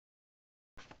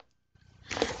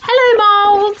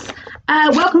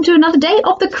Welcome to another day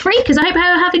of the Creekers. I hope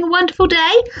you're having a wonderful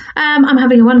day. I'm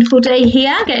having a wonderful day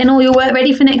here, getting all your work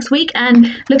ready for next week and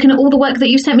looking at all the work that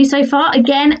you've sent me so far.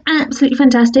 Again, absolutely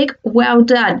fantastic. Well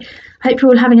done. Hope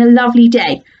you're all having a lovely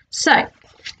day. So,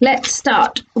 let's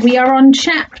start. We are on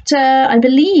chapter, I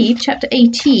believe, chapter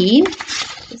 18.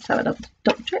 Let's have a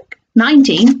double check.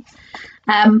 19.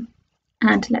 And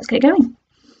let's get going.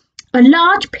 A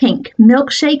large pink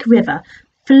milkshake river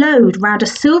flowed round a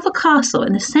silver castle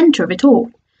in the centre of it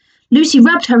all. Lucy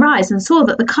rubbed her eyes and saw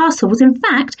that the castle was in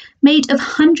fact made of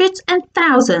hundreds and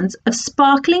thousands of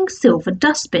sparkling silver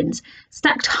dustbins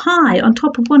stacked high on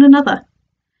top of one another.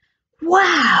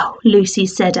 "Wow," Lucy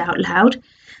said out loud.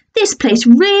 "This place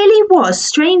really was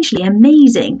strangely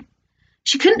amazing."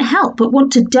 She couldn't help but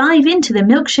want to dive into the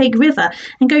milkshake river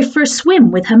and go for a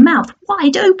swim with her mouth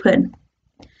wide open.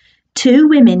 Two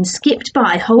women skipped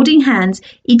by holding hands,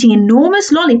 eating enormous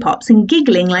lollipops and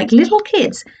giggling like little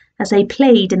kids as they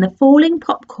played in the falling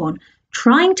popcorn,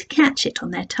 trying to catch it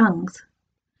on their tongues.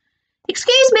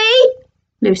 "Excuse me,"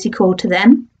 Lucy called to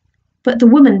them, but the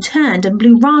woman turned and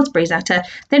blew raspberries at her,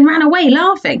 then ran away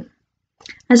laughing.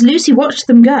 As Lucy watched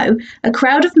them go, a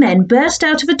crowd of men burst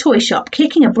out of a toy shop,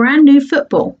 kicking a brand new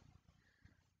football.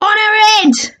 "On her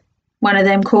head!" one of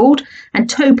them called, and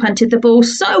toe-punted the ball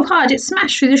so hard it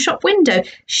smashed through the shop window,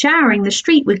 showering the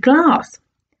street with glass.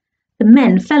 The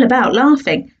men fell about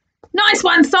laughing. "Nice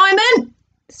one, Simon,"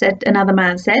 another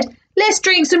man said. "Let's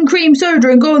drink some cream soda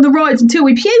and go on the rides until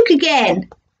we puke again."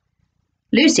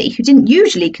 Lucy, who didn't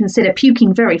usually consider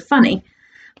puking very funny,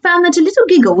 found that a little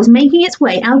giggle was making its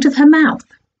way out of her mouth.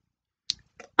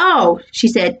 "Oh," she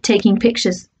said, taking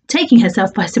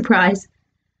herself by surprise.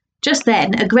 Just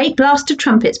then, a great blast of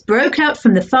trumpets broke out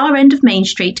from the far end of Main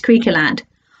Street, Creekerland.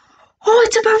 "Oh,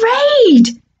 it's a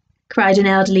parade!" cried an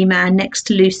elderly man next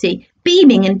to Lucy,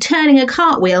 beaming and turning a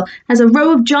cartwheel as a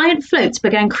row of giant floats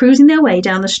began cruising their way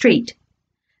down the street.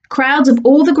 Crowds of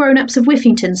all the grown-ups of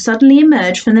Whiffington suddenly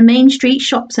emerged from the Main Street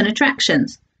shops and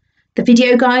attractions. The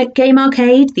video game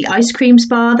arcade, the ice cream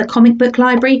spa, the comic book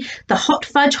library, the hot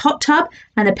fudge hot tub,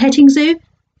 and the petting zoo,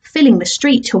 filling the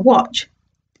street to watch.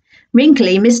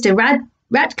 Wrinkly Mr.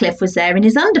 Radcliffe was there in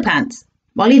his underpants.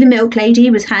 Molly the milk lady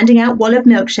was handing out wallop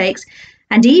milkshakes,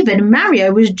 and even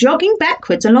Mario was jogging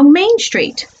backwards along Main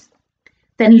Street.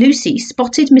 Then Lucy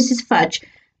spotted Mrs. Fudge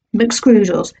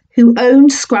McScroodles, who owned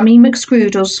Scrummy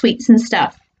McScroodle's Sweets and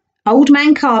Stuff, Old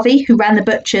Man Carvey, who ran the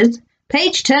butcher's,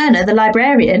 Paige Turner, the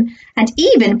librarian, and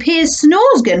even Piers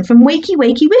Snoresgan from Wakey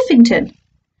Wakey Whiffington.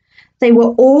 They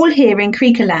were all here in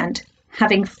Creekerland,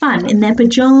 having fun in their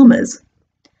pyjamas.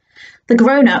 The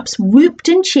grown-ups whooped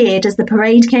and cheered as the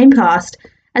parade came past,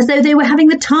 as though they were having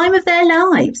the time of their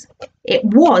lives. It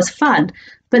was fun,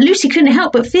 but Lucy couldn't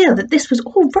help but feel that this was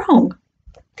all wrong.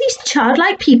 These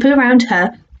childlike people around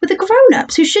her were the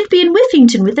grown-ups who should be in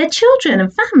Whiffington with their children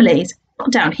and families,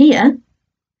 not down here.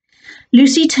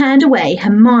 Lucy turned away,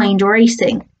 her mind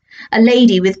racing. A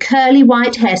lady with curly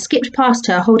white hair skipped past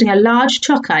her holding a large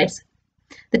chalk ice.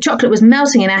 The chocolate was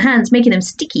melting in her hands, making them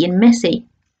sticky and messy.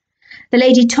 The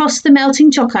lady tossed the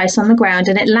melting chalk ice on the ground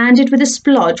and it landed with a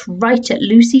splodge right at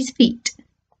Lucy's feet.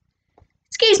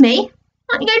 "Excuse me,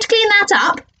 aren't you going to clean that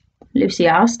up?" Lucy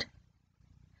asked.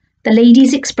 The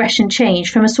lady's expression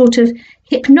changed from a sort of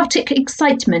hypnotic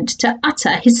excitement to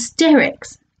utter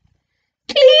hysterics.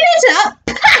 "Clean it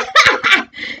up!"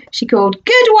 she called.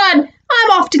 "Good one!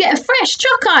 I'm off to get a fresh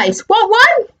chalk ice. Want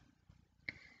one?"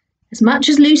 As much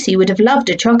as Lucy would have loved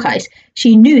a chalk ice,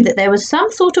 she knew that there was some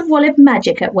sort of wallop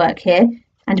magic at work here,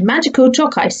 and magical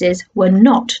chalk ices were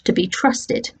not to be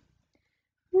trusted.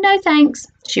 "No thanks,"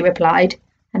 she replied,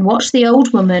 and watched the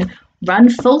old woman run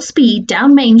full speed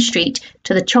down Main Street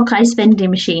to the chalk ice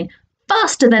vending machine,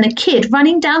 faster than a kid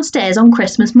running downstairs on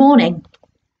Christmas morning.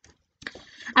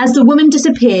 As the woman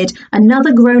disappeared,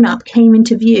 another grown-up came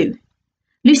into view.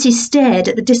 Lucy stared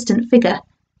at the distant figure.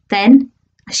 Then,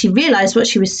 as she realised what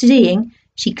she was seeing,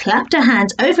 she clapped her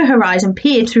hands over her eyes and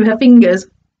peered through her fingers.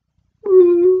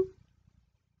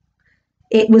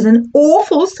 It was an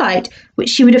awful sight which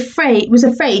she was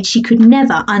afraid she could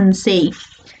never unsee.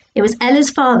 It was Ella's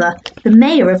father, the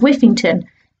mayor of Whiffington,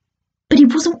 but he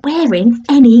wasn't wearing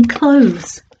any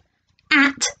clothes.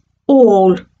 At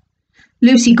all.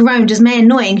 Lucy groaned as Mayor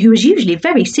Noying, who was usually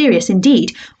very serious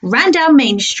indeed, ran down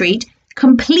Main Street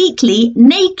completely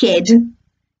naked.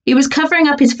 He was covering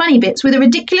up his funny bits with a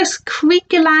ridiculous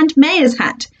Creekerland mayor's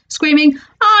hat, screaming,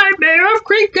 "I'm Mayor of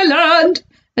Creekerland,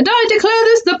 and I declare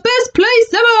this the best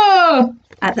place ever!"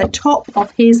 at the top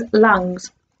of his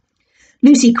lungs.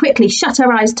 Lucy quickly shut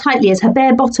her eyes tightly as his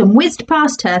bare bottom whizzed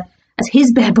past her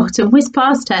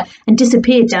and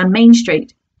disappeared down Main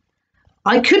Street.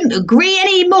 I couldn't agree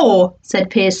any more, said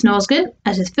Piers Snoreskin,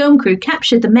 as his film crew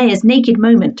captured the mayor's naked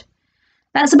moment.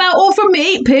 That's about all from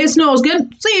me, Piers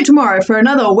Snoreskin. See you tomorrow for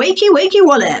another Wakey Wakey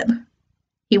Wallab.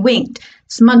 He winked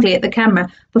smugly at the camera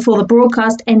before the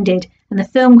broadcast ended and the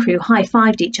film crew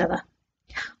high-fived each other.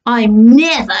 I'm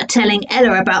never telling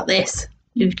Ella about this,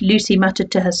 Lucy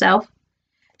muttered to herself.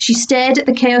 She stared at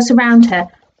the chaos around her.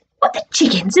 What the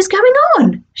chickens is going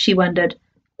on? She wondered.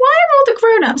 Why are all the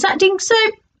grown-ups acting so...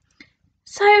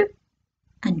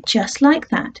 And just like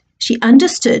that, she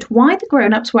understood why the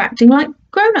grown-ups were acting like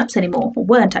grown-ups anymore, or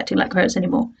weren't acting like grown-ups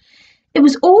anymore. It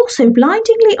was all so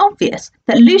blindingly obvious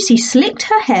that Lucy slicked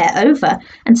her hair over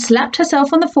and slapped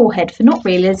herself on the forehead for not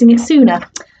realising it sooner.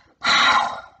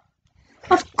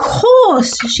 Of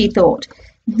course, she thought.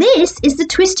 This is the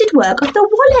twisted work of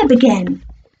the Wallab again.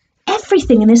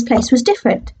 Everything in this place was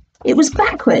different. It was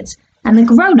backwards, and the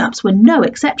grown-ups were no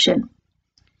exception.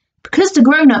 Because the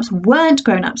grown-ups weren't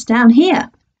grown-ups down here.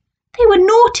 They were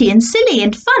naughty and silly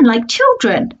and fun like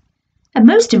children. And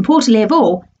most importantly of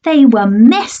all, they were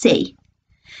messy.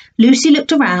 Lucy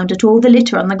looked around at all the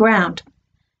litter on the ground.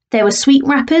 There were sweet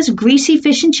wrappers, greasy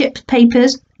fish and chip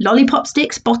papers, lollipop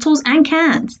sticks, bottles and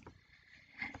cans.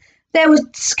 There were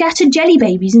scattered jelly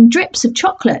babies and drips of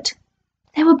chocolate.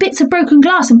 There were bits of broken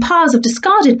glass and piles of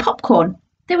discarded popcorn.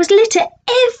 There was litter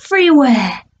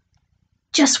everywhere.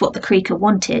 Just what the creaker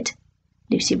wanted,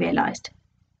 Lucy realised.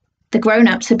 The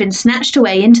grown-ups had been snatched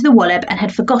away into the Wallab and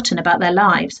had forgotten about their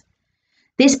lives.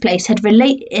 This place had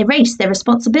erased their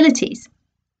responsibilities.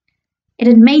 It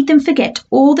had made them forget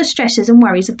all the stresses and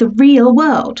worries of the real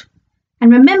world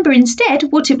and remember instead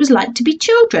what it was like to be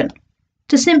children,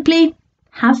 to simply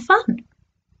have fun.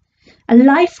 A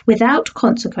life without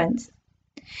consequence.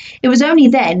 It was only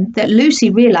then that Lucy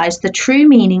realised the true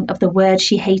meaning of the word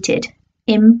she hated.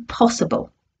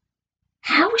 Impossible.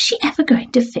 How was she ever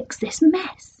going to fix this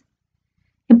mess?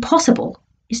 Impossible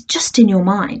is just in your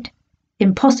mind.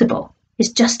 Impossible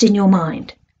is just in your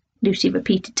mind, Lucy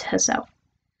repeated to herself.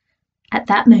 At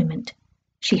that moment,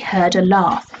 she heard a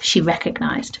laugh she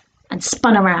recognised and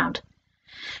spun around.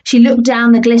 She looked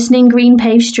down the glistening green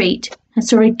paved street and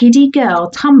saw a giddy girl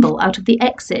tumble out of the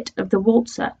exit of the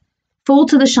waltzer, fall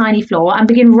to the shiny floor and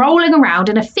begin rolling around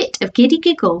in a fit of giddy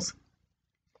giggles.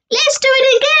 Let's do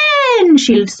it again,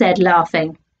 she said,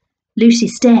 laughing. Lucy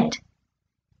stared.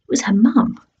 It was her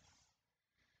mum.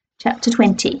 Chapter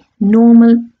 20.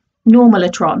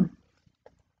 Normalatron.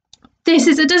 This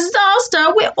is a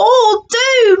disaster. We're all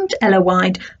doomed, Ella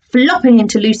whined, flopping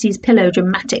into Lucy's pillow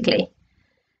dramatically.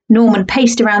 Norman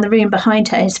paced around the room behind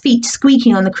her, his feet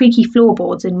squeaking on the creaky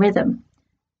floorboards in rhythm.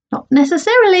 Not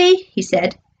necessarily, he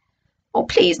said. Oh,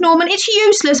 please, Norman, it's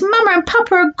useless. Mama and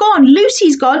Papa are gone.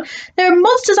 Lucy's gone. There are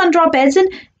monsters under our beds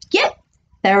and, yep,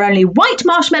 there are only white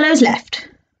marshmallows left.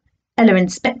 Ella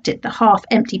inspected the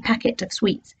half-empty packet of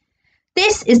sweets.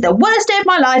 This is the worst day of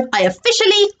my life. I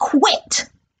officially quit.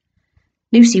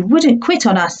 Lucy wouldn't quit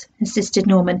on us, insisted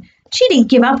Norman. She didn't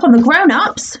give up on the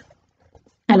grown-ups.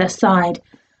 Ella sighed.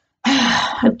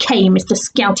 Okay, Mr.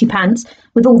 Scouty Pants,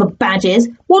 with all the badges,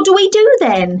 what do we do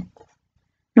then?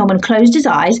 Norman closed his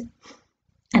eyes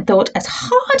and thought as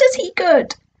hard as he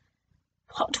could.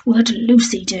 What would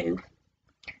Lucy do?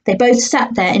 They both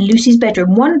sat there in Lucy's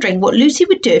bedroom wondering what Lucy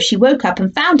would do if she woke up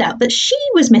and found out that she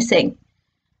was missing.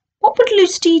 What would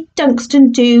Lucy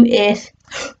Dunkston do if...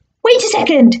 Wait a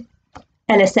second,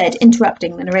 Ella said,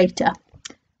 interrupting the narrator.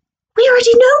 We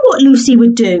already know what Lucy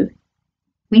would do.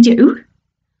 We do?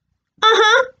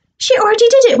 Uh-huh. She already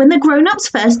did it when the grown-ups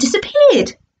first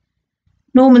disappeared.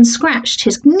 Norman scratched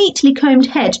his neatly combed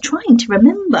head, trying to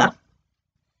remember.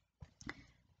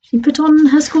 She put on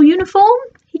her school uniform,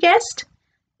 he guessed.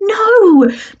 No,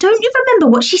 don't you remember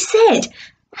what she said?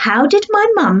 How did my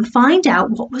mum find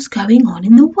out what was going on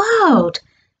in the world?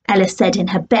 Ella said in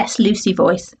her best Lucy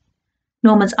voice.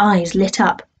 Norman's eyes lit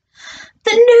up.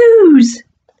 The news!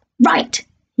 Right.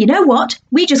 You know what?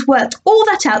 We just worked all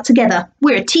that out together.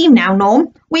 We're a team now,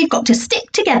 Norm. We've got to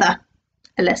stick together,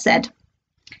 Ella said.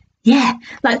 Yeah,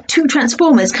 like two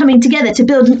Transformers coming together to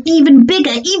build an even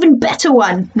bigger, even better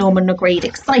one, Norman agreed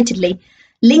excitedly,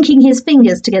 linking his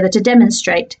fingers together to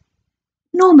demonstrate.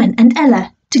 Norman and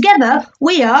Ella, together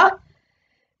we are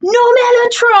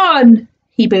Normellatron,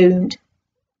 he boomed.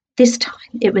 This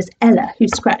time it was Ella who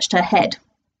scratched her head.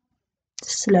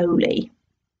 Slowly.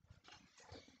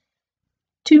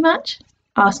 Too much?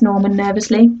 Asked Norman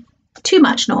nervously. Too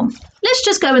much, Norm. Let's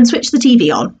just go and switch the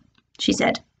TV on, she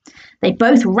said. They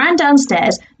both ran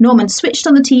downstairs, Norman switched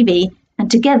on the TV, and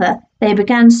together they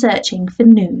began searching for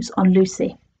news on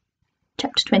Lucy.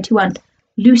 Chapter 21.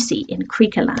 Lucy in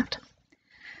Creakerland.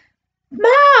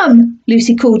 "Mum!"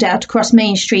 Lucy called out across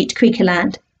Main Street to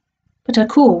Creakerland. But her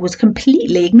call was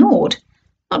completely ignored.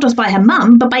 Not just by her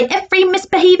mum, but by every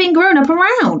misbehaving grown-up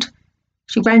around.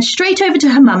 She ran straight over to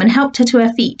her mum and helped her to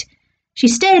her feet. She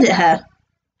stared at her.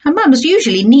 Her mum's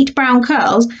usually neat brown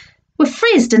curls were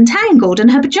frizzed and tangled, and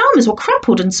her pyjamas were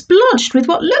crumpled and splodged with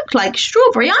what looked like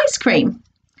strawberry ice cream.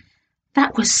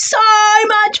 "That was so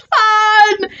much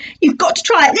fun! You've got to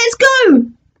try it. Let's go!"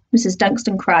 Mrs.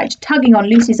 Dunstan cried, tugging on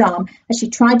Lucy's arm as she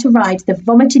tried to ride the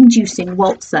vomit-inducing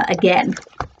waltzer again.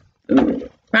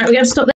 Right, we're going to stop there.